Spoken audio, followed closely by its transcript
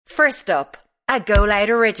First up, a Go Loud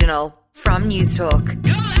original from News Talk.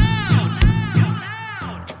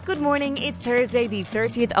 Good morning, it's Thursday the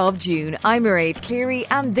 30th of June. I'm Mairead Cleary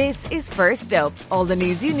and this is First Up, all the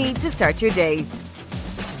news you need to start your day.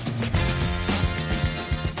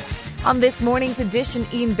 On this morning's edition,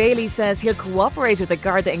 Ian Bailey says he'll cooperate with the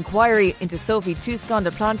Garda inquiry into Sophie Toscan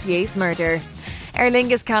de Plantier's murder. Aer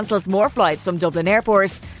Lingus cancels more flights from Dublin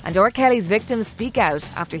Airport, and R. Kelly's victims speak out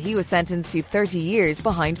after he was sentenced to 30 years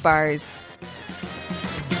behind bars.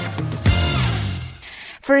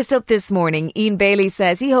 First up this morning, Ian Bailey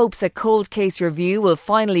says he hopes a cold case review will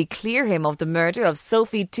finally clear him of the murder of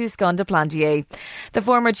Sophie Toscan de Plantier. The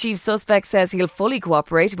former chief suspect says he'll fully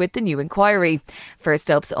cooperate with the new inquiry.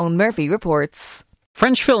 First up's Owen Murphy reports.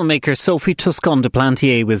 French filmmaker Sophie Toscan de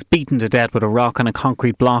Plantier was beaten to death with a rock on a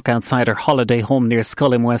concrete block outside her holiday home near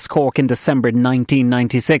Scull in West Cork in December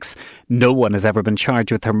 1996. No one has ever been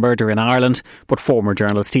charged with her murder in Ireland, but former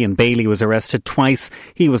journalist Ian Bailey was arrested twice.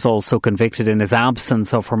 He was also convicted in his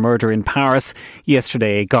absence of her murder in Paris.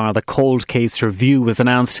 Yesterday, a Garda cold case review was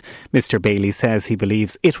announced. Mr Bailey says he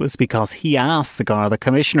believes it was because he asked the Garda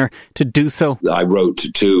Commissioner to do so. I wrote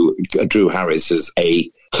to Drew Harris as a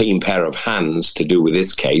clean pair of hands to do with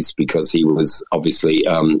this case because he was obviously,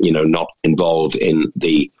 not involved in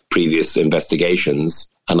the previous investigations.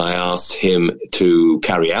 And I asked him to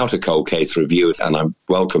carry out a cold case review, and I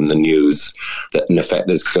welcome the news that in effect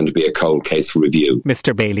there's going to be a cold case review.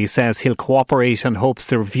 Mr Bailey says he'll cooperate and hopes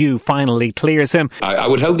the review finally clears him. I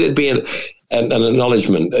would hope there'd be an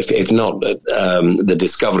acknowledgement, if not the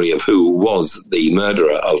discovery of who was the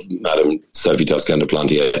murderer of Madame Sophie Toscan de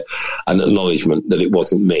Plantier, an acknowledgement that it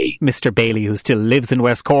wasn't me. Mr Bailey, who still lives in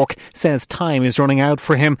West Cork, says time is running out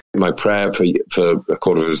for him. My prayer for a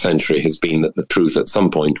quarter of a century has been that the truth at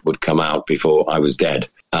some point would come out before I was dead.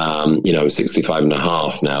 65 and a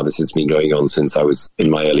half now. This has been going on since I was in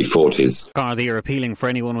my early 40s. Garda are appealing for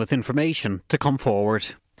anyone with information to come forward.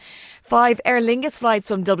 5 Aer Lingus flights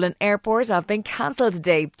from Dublin Airport have been cancelled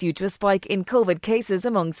today due to a spike in COVID cases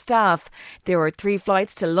among staff. There were 3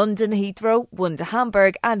 flights to London Heathrow, 1 to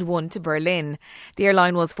Hamburg and 1 to Berlin. The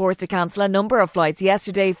airline was forced to cancel a number of flights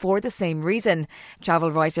yesterday for the same reason.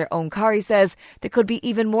 Travel writer Owen Corry says there could be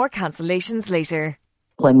even more cancellations later.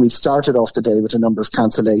 When we started off the day with a number of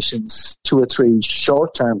cancellations, 2 or 3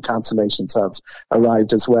 short-term cancellations have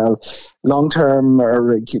arrived as well. Long-term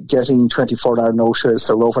are getting 24-hour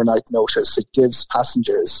notice or overnight notice. It gives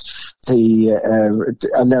passengers the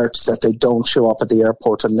alert that they don't show up at the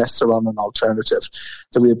airport unless they're on an alternative.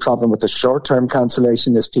 The real problem with the short-term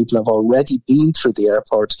cancellation is people have already been through the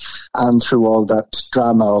airport and through all that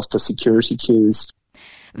drama of the security queues.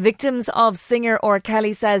 Victims of singer R.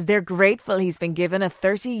 Kelly says they're grateful he's been given a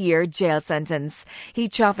 30-year jail sentence. He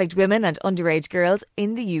trafficked women and underage girls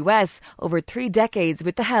in the US over 3 decades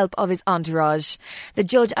with the help of his entourage. The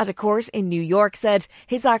judge at a court in New York said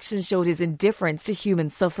his actions showed his indifference to human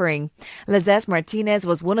suffering. Lizette Martinez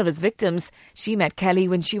was one of his victims. She met Kelly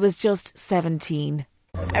when she was just 17.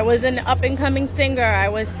 I was an up-and-coming singer. I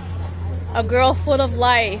was a girl full of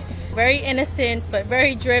life, very innocent but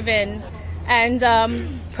very driven. And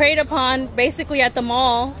preyed upon basically at the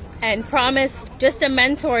mall and promised just a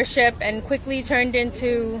mentorship and quickly turned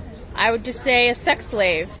into, I would just say, a sex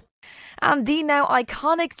slave. And the now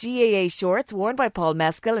iconic GAA shorts worn by Paul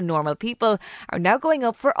Mescal and Normal People are now going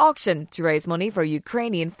up for auction to raise money for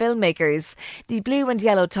Ukrainian filmmakers. The blue and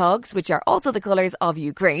yellow togs, which are also the colours of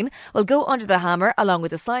Ukraine, will go under the hammer along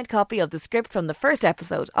with a signed copy of the script from the first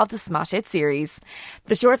episode of the Smash It series.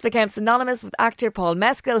 The shorts became synonymous with actor Paul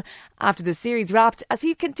Mescal after the series wrapped, as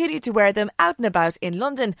he continued to wear them out and about in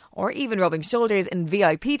London or even rubbing shoulders in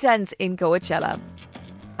VIP tents in Coachella.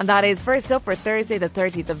 And that is First Up for Thursday the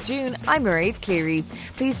 30th of June. I'm Mairead Cleary.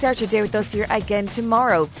 Please start your day with us here again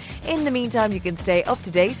tomorrow. In the meantime, you can stay up to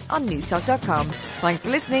date on newstalk.com. Thanks for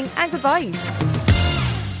listening and goodbye.